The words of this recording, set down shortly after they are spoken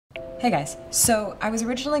Hey guys, so I was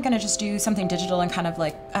originally going to just do something digital and kind of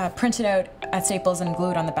like print it out at Staples and glue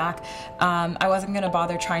it on the back. I wasn't going to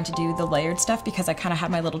bother trying to do the layered stuff because I kind of had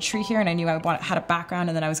my little tree here and I knew had a background,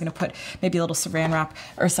 and then I was going to put maybe a little saran wrap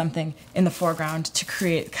or something in the foreground to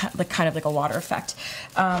create kind of like a water effect.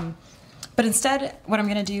 But instead, what I'm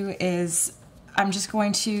going to do is I'm just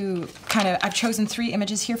going to I've chosen 3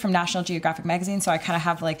 images here from National Geographic magazine, so I kind of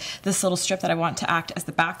have like this little strip that I want to act as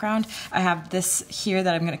the background. I have this here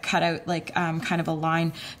that I'm going to cut out like kind of a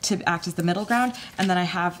line to act as the middle ground, and then I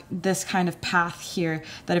have this kind of path here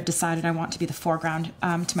that I've decided I want to be the foreground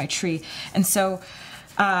to my tree. And so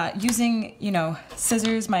using, you know,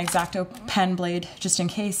 scissors, my X-Acto pen blade just in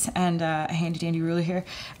case, and a handy dandy ruler here,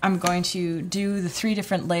 I'm going to do the 3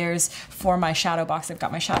 different layers for my shadow box. I've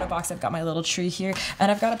got my shadow box, I've got my little tree here,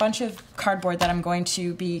 and I've got a bunch of cardboard that I'm going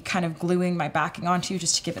to be kind of gluing my backing onto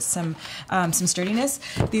just to give it some sturdiness.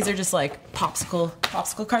 These are just like popsicle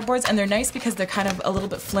cardboards, and they're nice because they're kind of a little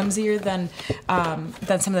bit flimsier than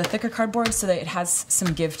some of the thicker cardboard, so that it has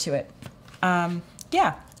some give to it.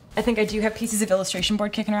 Yeah. I think I do have pieces of illustration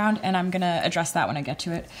board kicking around, and I'm gonna address that when I get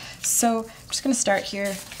to it. So I'm just gonna start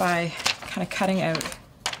here by kind of cutting out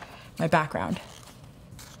my background.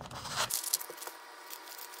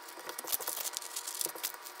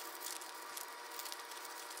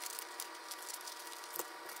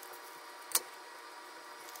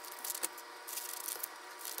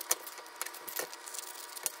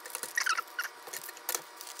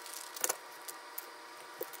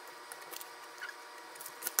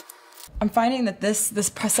 I'm finding that this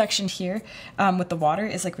section here with the water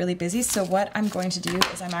is like really busy, so what I'm going to do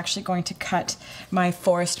is I'm actually going to cut my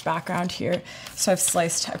forest background here. So I've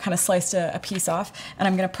kind of sliced a piece off, and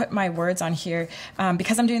I'm going to put my words on here.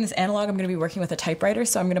 Because I'm doing this analog, I'm going to be working with a typewriter,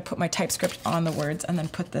 so I'm going to put my TypeScript on the words and then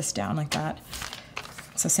put this down like that.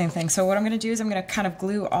 So same thing. So what I'm going to do is I'm going to kind of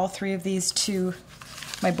glue all 3 of these to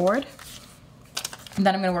my board, and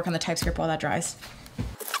then I'm going to work on the TypeScript while that dries.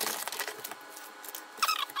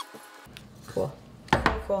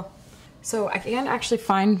 Cool. So I can't actually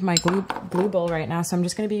find my glue bowl right now, so I'm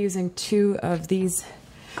just going to be using 2 of these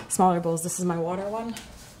smaller bowls. This is my water one,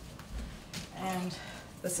 and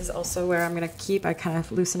this is also where I'm going to keep, I kind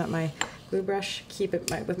of loosen up my glue brush, keep it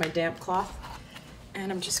with my damp cloth,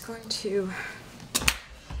 and I'm just going to,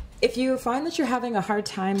 if you find that you're having a hard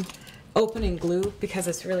time opening glue because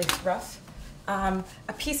it's really rough, a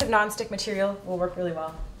piece of non-stick material will work really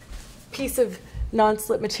well. Piece of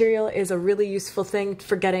non-slip material is a really useful thing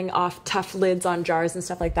for getting off tough lids on jars and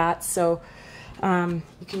stuff like that, so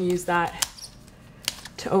you can use that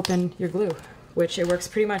to open your glue, which it works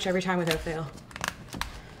pretty much every time without fail.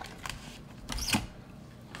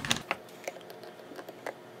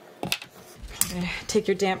 I'm gonna take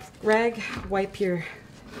your damp rag, wipe your,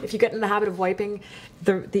 if you get in the habit of wiping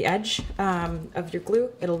the edge of your glue,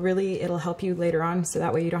 it'll help you later on, so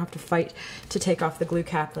that way you don't have to fight to take off the glue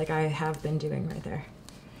cap like I have been doing right there.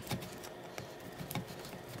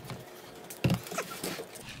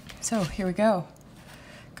 So here we go.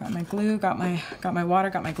 Got my glue, got my water,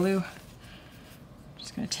 got my glue.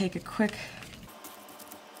 Just gonna take a quick,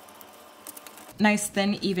 nice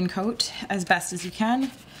thin even coat as best as you can,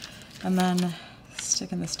 and then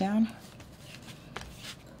sticking this down.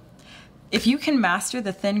 If you can master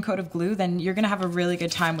the thin coat of glue, then you're going to have a really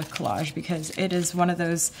good time with collage, because it is one of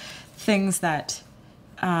those things that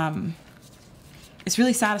it's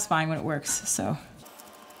really satisfying when it works. So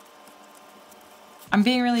I'm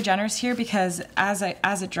being really generous here because as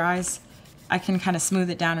it dries, I can kind of smooth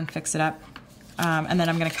it down and fix it up, and then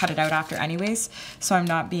I'm going to cut it out after anyways. So I'm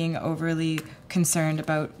not being overly concerned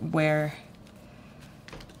about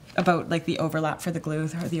like the overlap for the glue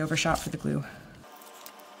or the overshot for the glue.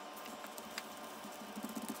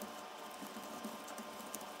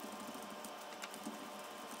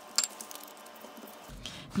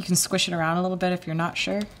 You can squish it around a little bit if you're not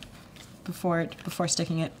sure before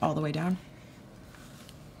sticking it all the way down.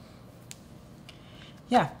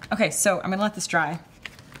 Yeah, okay, so I'm gonna let this dry.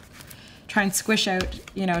 Try and squish out,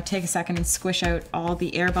 you know, take a second and squish out all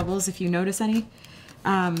the air bubbles if you notice any.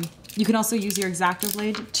 You can also use your X-Acto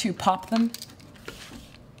blade to pop them.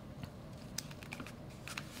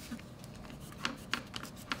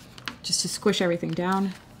 Just to squish everything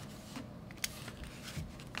down.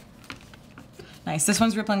 Nice. This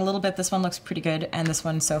one's rippling a little bit. This one looks pretty good, and this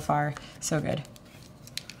one so far so good.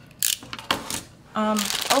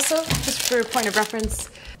 Also, just for a point of reference,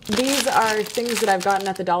 These are things that I've gotten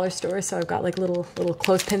at the dollar store. So I've got like little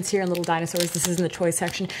clothespins here and little dinosaurs. This is in the toy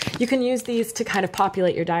section. You can use these to kind of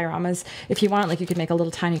populate your dioramas if you want. Like you could make a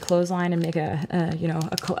little tiny clothesline and make a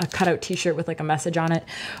cutout T-shirt with like a message on it,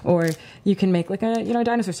 or you can make like a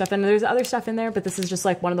dinosaur stuff. And there's other stuff in there, but this is just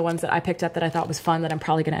like one of the ones that I picked up that I thought was fun that I'm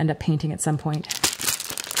probably going to end up painting at some point.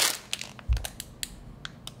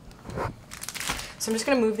 So I'm just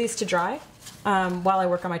going to move these to dry while I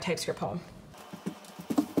work on my TypeScript poem.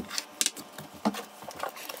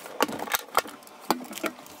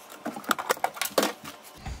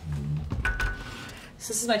 So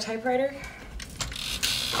this is my typewriter.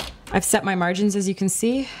 I've set my margins, as you can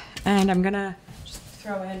see, and I'm gonna just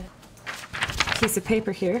throw in a piece of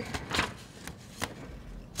paper here.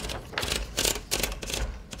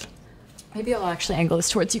 Maybe I'll actually angle this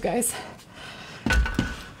towards you guys.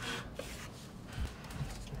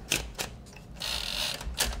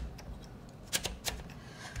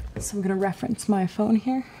 So I'm gonna reference my phone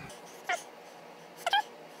here.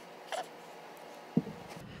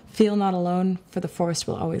 Feel not alone, for the forest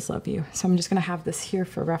will always love you. So I'm just gonna have this here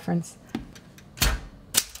for reference.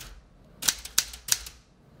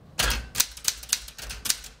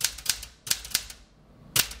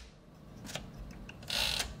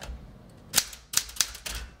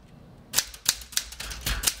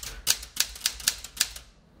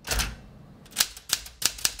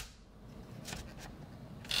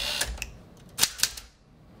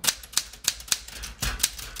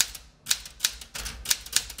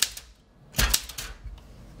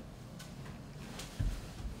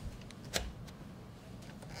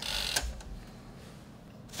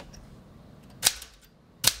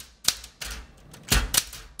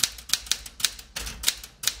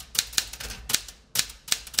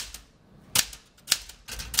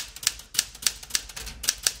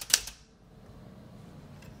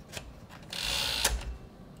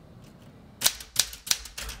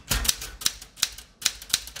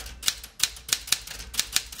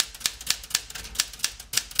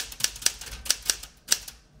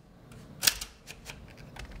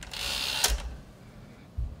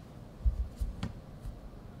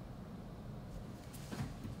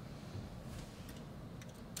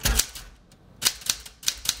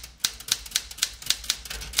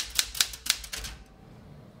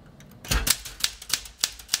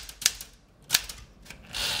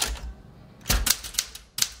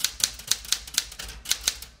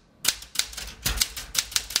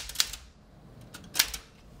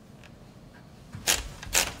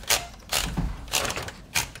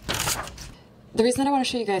 The reason I want to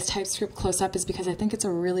show you guys TypeScript close up is because I think it's a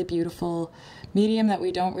really beautiful medium that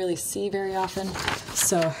we don't really see very often,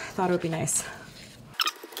 so I thought it would be nice.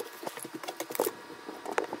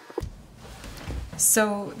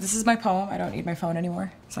 So this is my poem. I don't need my phone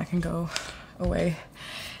anymore, so I can go away.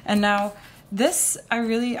 And now this, I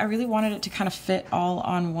really wanted it to kind of fit all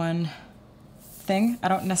on one thing. I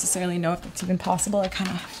don't necessarily know if it's even possible. I kind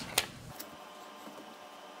of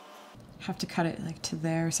have to cut it like to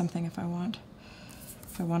there or something if I want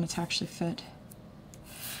it to actually fit.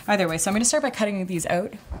 Either way, so I'm going to start by cutting these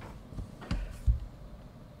out.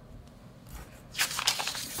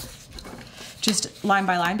 Just line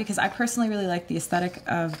by line, because I personally really like the aesthetic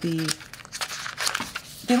of they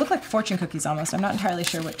look like fortune cookies almost. I'm not entirely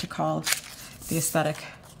sure what to call the aesthetic.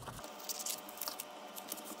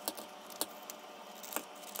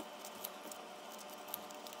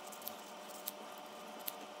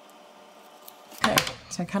 Okay,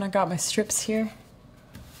 so I kind of got my strips here.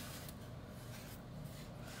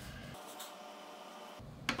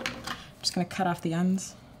 Just going to cut off the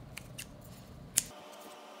ends.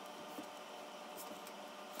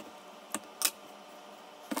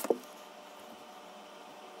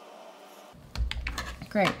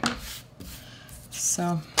 Great.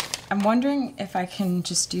 So I'm wondering if I can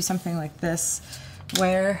just do something like this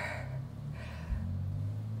where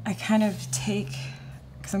I kind of take,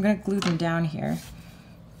 because I'm going to glue them down here.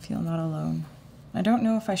 Feel not alone. I don't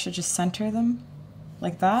know if I should just center them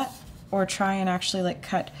like that or try and actually like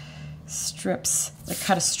cut strips, like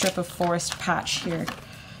cut a strip of forest patch here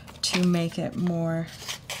to make it more,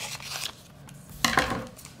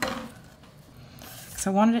 because I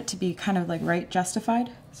wanted it to be kind of like right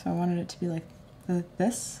justified, so I wanted it to be like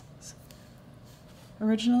this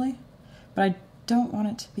originally, but I don't want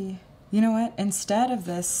it to be, you know what, instead of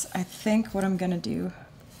this, I think what I'm gonna do,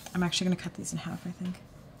 I'm actually gonna cut these in half, I think.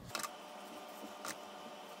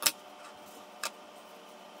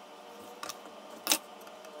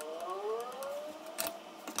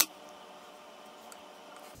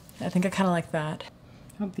 I think I kind of like that.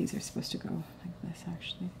 I hope these are supposed to go like this,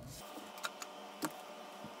 actually.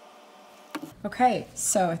 Okay,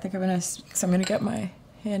 so I think I'm gonna get my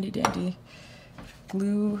handy dandy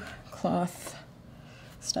glue cloth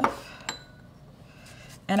stuff.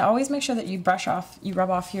 And always make sure that you rub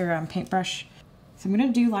off your paintbrush. So I'm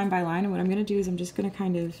gonna do line by line, and what I'm gonna do is I'm just gonna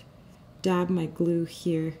kind of dab my glue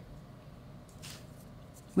here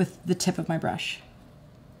with the tip of my brush.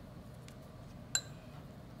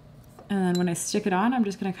 And then when I stick it on, I'm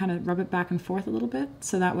just gonna kind of rub it back and forth a little bit,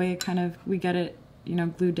 so that way we get it, you know,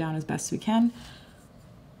 glued down as best we can.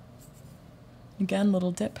 Again,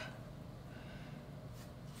 little dip.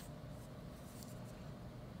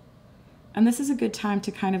 And this is a good time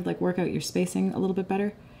to kind of like work out your spacing a little bit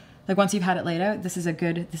better. Like once you've had it laid out, this is a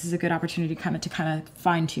good opportunity to kind of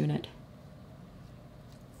fine tune it.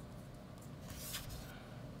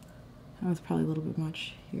 That was probably a little bit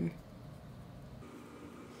much here.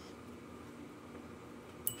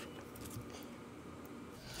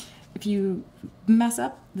 If you mess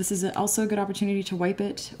up, this is also a good opportunity to wipe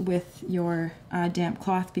it with your damp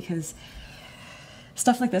cloth, because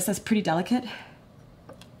stuff like this that's pretty delicate.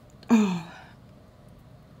 Oh,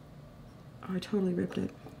 I totally ripped it.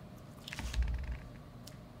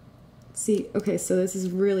 See, okay, so this is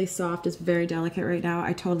really soft. It's very delicate right now.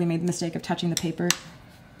 I totally made the mistake of touching the paper.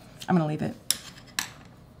 I'm gonna leave it.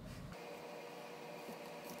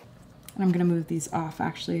 And I'm gonna move these off,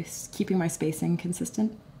 actually, keeping my spacing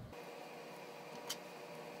consistent.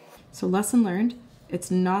 So lesson learned, it's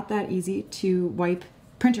not that easy to wipe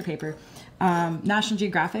printer paper. National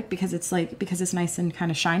Geographic, because it's nice and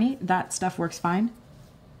kind of shiny, that stuff works fine.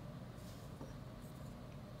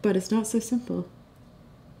 But it's not so simple.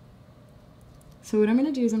 So what I'm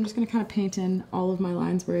gonna do is I'm just gonna kind of paint in all of my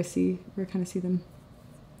lines where I kind of see them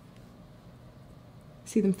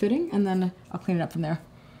fitting, and then I'll clean it up from there.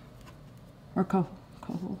 Or co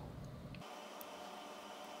hole.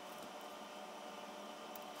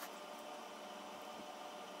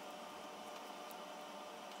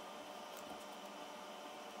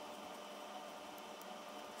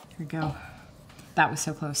 Here we go. That was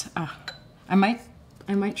so close. Ah, I might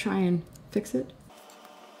try and fix it.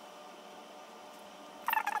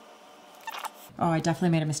 Oh, I definitely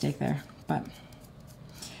made a mistake there, but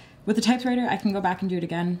with the typewriter, I can go back and do it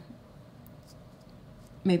again.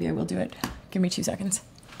 Maybe I will do it. Give me 2 seconds.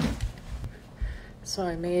 So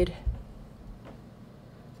I made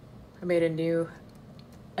a new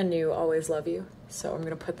Always Love You. So I'm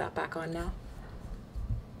gonna put that back on now.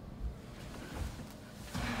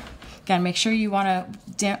 Again, make sure you want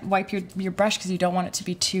to wipe your brush, because you don't want it to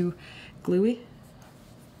be too gluey.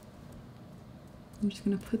 I'm just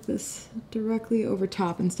going to put this directly over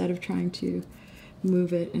top instead of trying to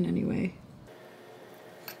move it in any way.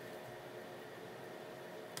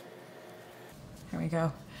 There we go.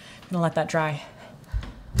 I'm going to let that dry.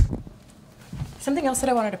 Something else that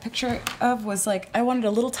I wanted a picture of was like, I wanted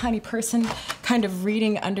a little tiny person kind of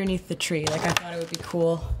reading underneath the tree. Like, I thought it would be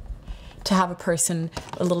cool to have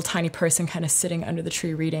a little tiny person kind of sitting under the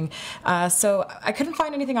tree reading. So I couldn't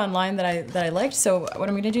find anything online that I liked, so what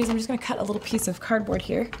I'm gonna do is I'm just gonna cut a little piece of cardboard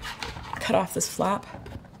here, cut off this flap,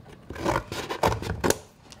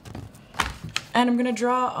 and I'm gonna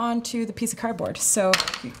draw onto the piece of cardboard, so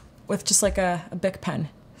with just like a Bic pen.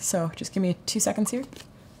 So just give me 2 seconds here.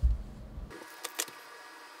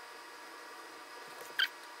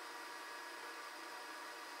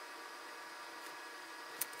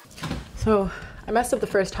 So I messed up the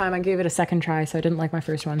first time. I gave it a second try, so I didn't like my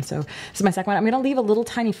first one. So this is my second one. I'm gonna leave a little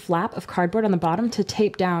tiny flap of cardboard on the bottom to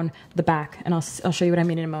tape down the back, and I'll show you what I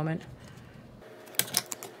mean in a moment.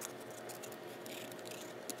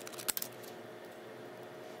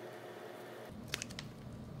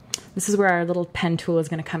 This is where our little pen tool is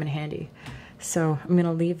gonna come in handy. So I'm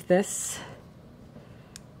gonna leave this.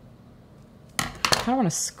 I kind of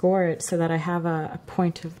wanna score it so that I have a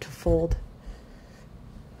point to fold.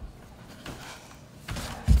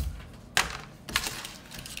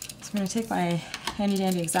 I'm going to take my handy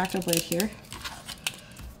dandy X-Acto blade here.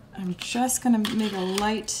 I'm just going to make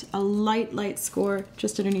a light score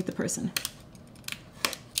just underneath the person.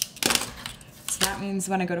 So that means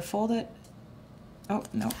when I go to fold it, oh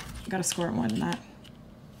no, I got to score it more than that.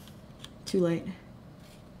 Too late.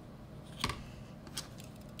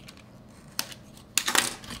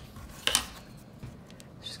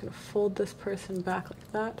 Just going to fold this person back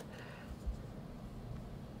like that.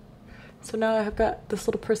 So now I've got this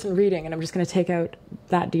little person reading, and I'm just going to take out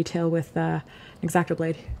that detail with an X-Acto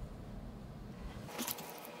blade.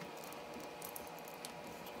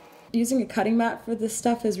 Using a cutting mat for this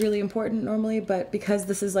stuff is really important normally, but because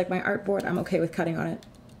this is like my artboard, I'm okay with cutting on it.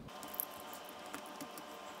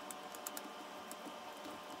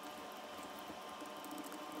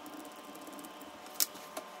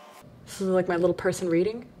 This is like my little person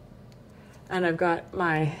reading. And I've got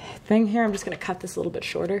my thing here. I'm just gonna cut this a little bit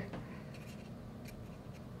shorter.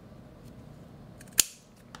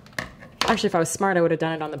 Actually, if I was smart, I would have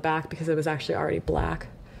done it on the back because it was actually already black.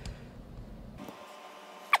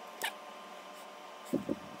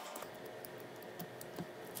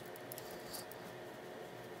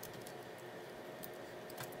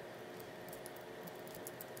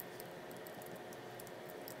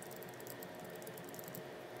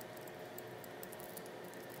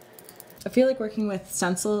 I feel like working with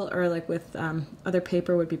stencil or like with other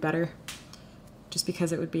paper would be better, just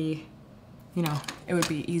because it would be, you know, it would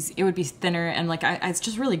be easy, it would be thinner, and like it's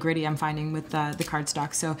just really gritty, I'm finding, with the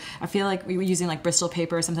cardstock. So I feel like we were using like Bristol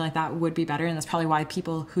paper or something like that would be better, and that's probably why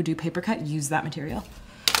people who do paper cut use that material.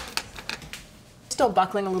 Still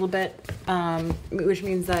buckling a little bit, which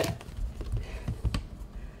means that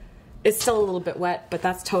it's still a little bit wet, but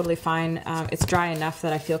that's totally fine. It's dry enough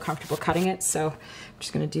that I feel comfortable cutting it, so I'm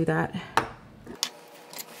just gonna do that.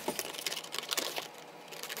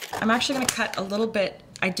 I'm actually gonna cut a little bit.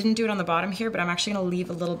 I didn't do it on the bottom here, but I'm actually gonna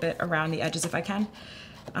leave a little bit around the edges if I can,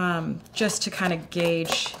 just to kind of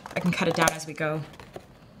gauge. I can cut it down as we go.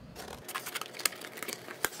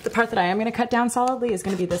 The part that I am gonna cut down solidly is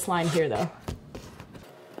gonna be this line here though.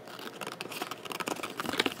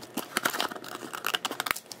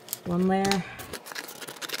 One layer.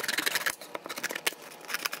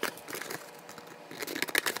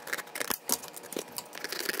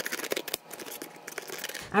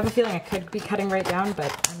 I have a feeling I could be cutting right down, but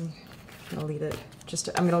I'm gonna leave it.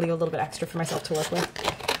 I'm gonna leave a little bit extra for myself to work with.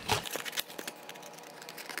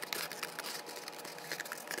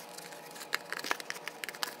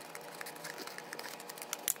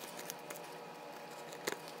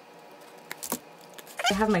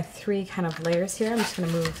 I have my 3 kind of layers here. I'm just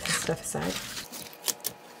gonna move this stuff aside.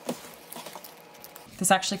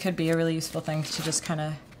 This actually could be a really useful thing to just kind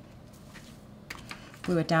of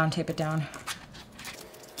glue it down, tape it down.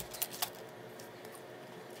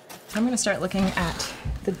 I'm going to start looking at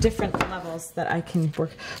the different levels that I can work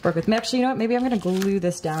with. Actually, you know what? Maybe I'm going to glue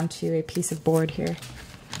this down to a piece of board here.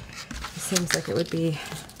 It seems like it would be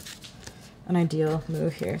an ideal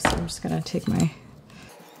move here. So I'm just going to take my...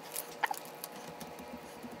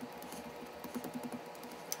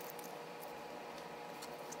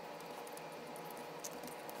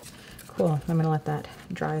 Cool. I'm going to let that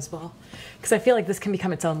dry as well, because I feel like this can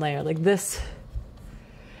become its own layer. Like this...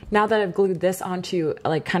 Now that I've glued this onto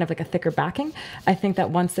like kind of like a thicker backing, I think that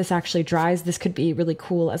once this actually dries, this could be really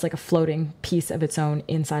cool as like a floating piece of its own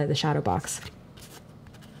inside of the shadow box.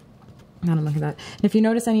 Now I'm looking at that. And if you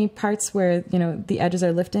notice any parts where, you know, the edges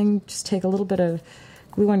are lifting, just take a little bit of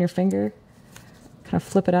glue on your finger, kind of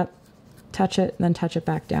flip it up, touch it, and then touch it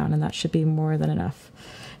back down, and that should be more than enough.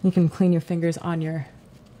 You can clean your fingers on your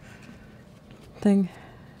thing.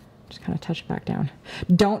 Just kind of touch it back down.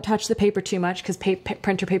 Don't touch the paper too much, because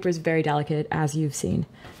printer paper is very delicate, as you've seen.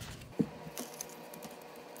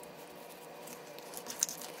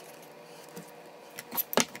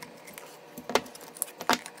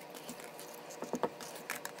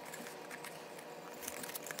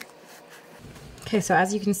 Okay, so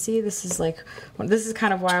as you can see, this is like, this is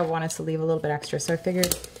kind of why I wanted to leave a little bit extra. So I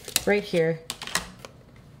figured right here,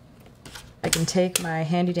 I can take my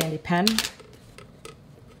handy dandy pen,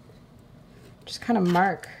 just kind of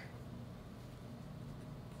mark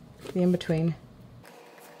the in-between.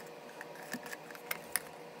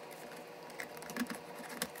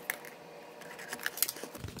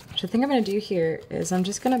 So the thing I'm going to do here is I'm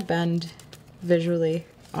just going to bend visually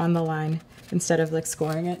on the line instead of like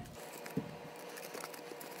scoring it.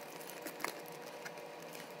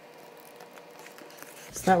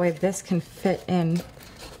 So that way this can fit in.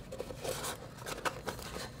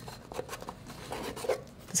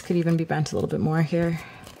 This could even be bent a little bit more here.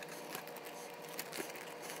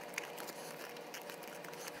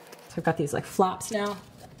 So I've got these like flaps now.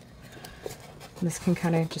 And this can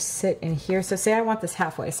kind of just sit in here. So say I want this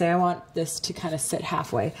halfway. Say I want this to kind of sit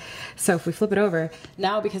halfway. So if we flip it over,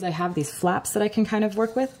 now because I have these flaps that I can kind of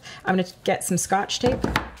work with, I'm going to get some Scotch tape,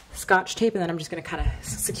 and then I'm just going to kind of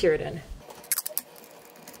secure it in.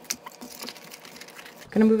 I'm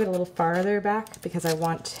going to move it a little farther back because I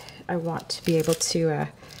want to be able to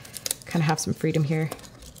kind of have some freedom here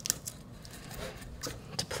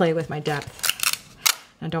to play with my depth.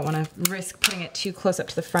 I don't want to risk putting it too close up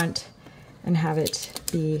to the front and have it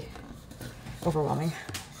be overwhelming.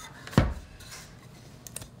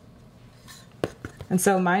 And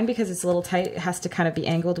so mine, because it's a little tight, it has to kind of be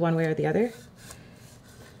angled one way or the other.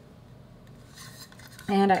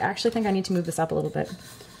 And I actually think I need to move this up a little bit.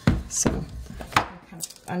 So kind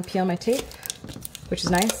of unpeel my tape, which is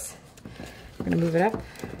nice. gonna move it up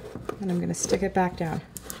and I'm gonna stick it back down.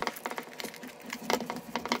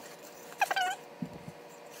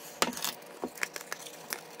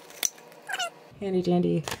 Handy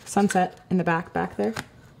dandy sunset in the back there.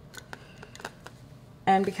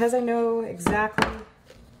 And because I know exactly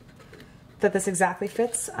that this exactly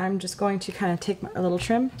fits, I'm just going to kind of take a little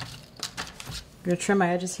trim. I'm going to trim my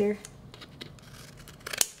edges here.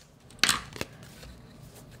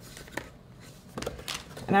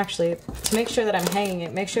 And actually, to make sure that I'm hanging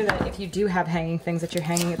it, make sure that if you do have hanging things that you're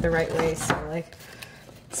hanging it the right way.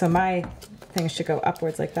 So my things should go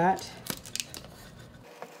upwards like that.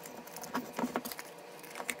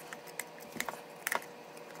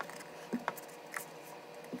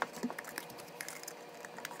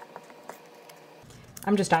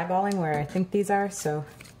 I'm just eyeballing where I think these are, so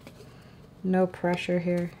no pressure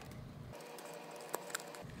here.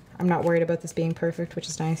 I'm not worried about this being perfect, which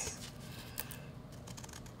is nice.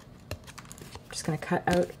 I'm just gonna cut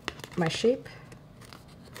out my shape,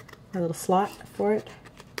 a little slot for it.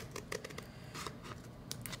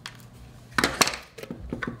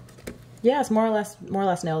 Yeah, it's more or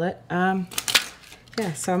less nailed it.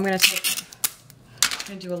 Yeah, so I'm gonna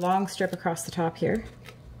do a long strip across the top here.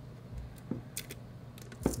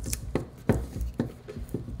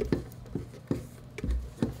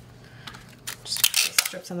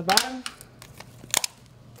 On the bottom.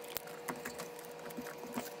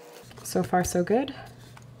 So far so good.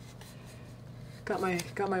 Got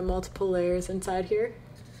my multiple layers inside here.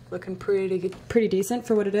 Looking pretty decent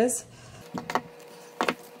for what it is.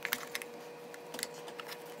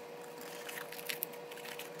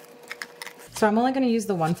 So I'm only going to use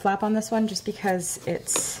the one flap on this one just because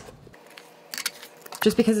it's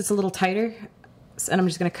a little tighter, and I'm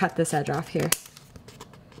just going to cut this edge off here.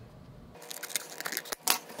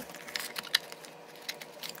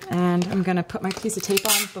 And I'm gonna put my piece of tape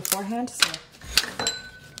on beforehand. So.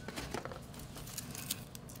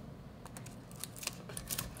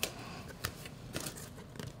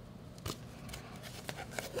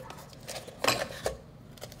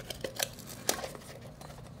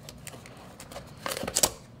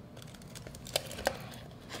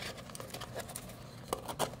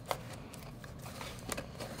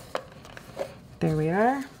 There we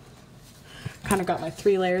are. Kind of got my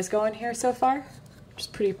 3 layers going here so far.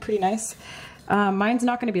 Pretty nice. Mine's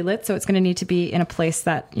not going to be lit, so it's going to need to be in a place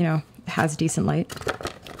that, you know, has decent light.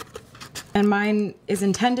 And mine is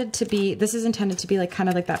intended to be, this is intended to be like kind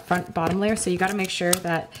of like that front bottom layer, so you got to make sure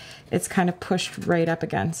that it's kind of pushed right up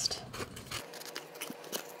against.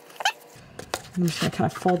 I'm just going to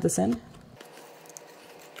kind of fold this in.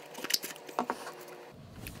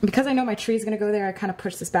 Because I know my tree is going to go there, I kind of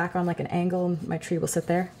push this back on like an angle and my tree will sit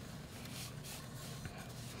there.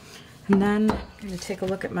 And then I'm going to take a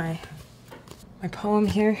look at my poem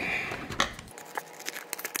here.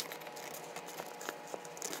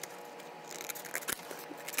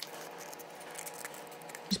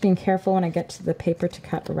 Just being careful when I get to the paper to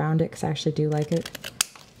cut around it, because I actually do like it.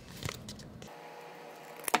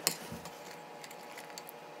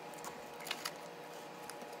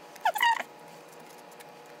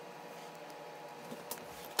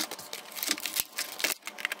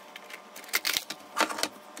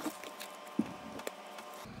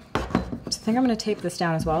 I think I'm going to tape this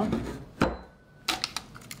down as well.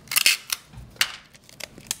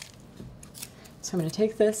 So I'm going to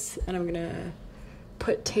take this and I'm going to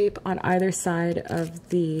put tape on either side of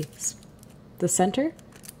the center,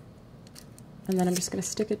 and then I'm just going to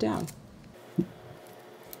stick it down.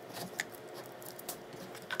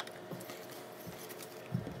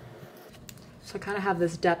 So I kind of have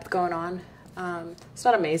this depth going on. It's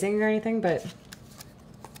not amazing or anything, but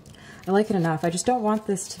I like it enough. I just don't want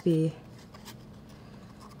this to be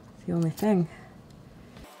the only thing.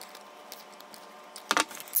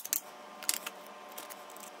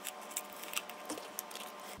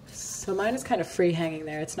 So mine is kind of free hanging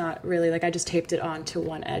there. It's not really like I just taped it onto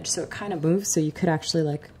one edge, so it kind of moves, so you could actually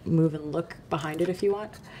like move and look behind it if you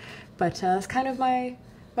want. But that's kind of my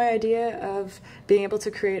idea of being able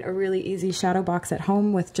to create a really easy shadow box at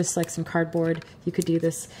home with just like some cardboard. You could do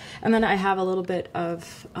this. And then I have a little bit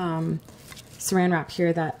of saran wrap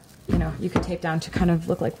here that, you know, you could tape down to kind of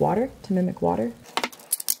look like water, to mimic water.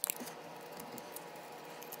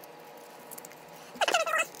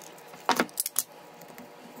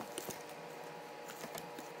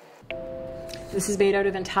 This is made out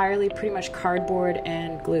of entirely pretty much cardboard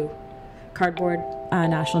and glue. Cardboard,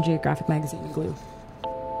 National Geographic magazine and glue.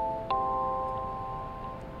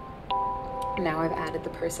 Now I've added the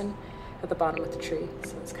person at the bottom of the tree,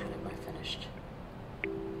 so it's kind of my finished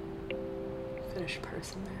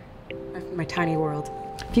person there. my tiny world.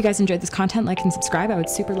 If you guys enjoyed this content, like and subscribe. I would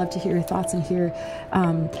super love to hear your thoughts and hear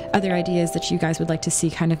other ideas that you guys would like to see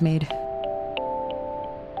kind of made.